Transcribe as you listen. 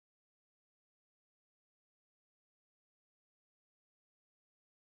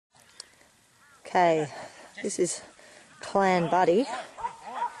Okay, this is Clan Buddy.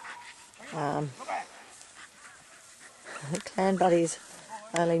 Clan Buddy's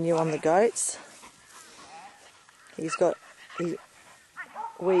only new on the goats. We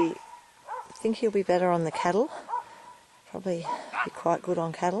think he'll be better on the cattle. Probably be quite good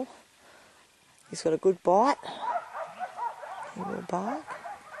on cattle. He's got a good bite. He will bark.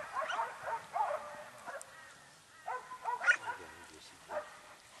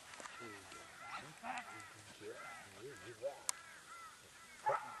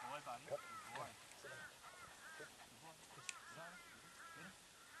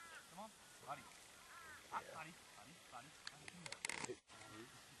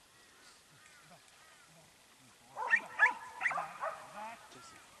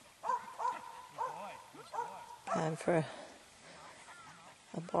 Going for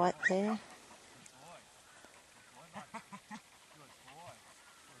a bite there.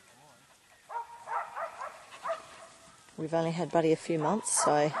 We've only had Buddy a few months,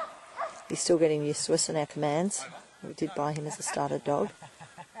 so he's still getting used to us and our commands. We did buy him as a starter dog.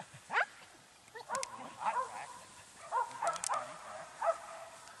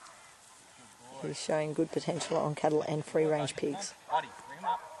 He's showing good potential on cattle and free-range pigs.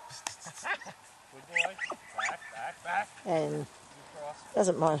 And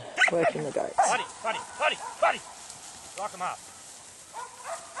doesn't mind working the goats. Buddy! Lock him up.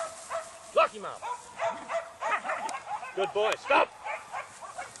 Lock him up. Good boy, stop!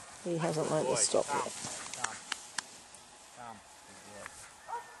 He hasn't learnt to stop yet.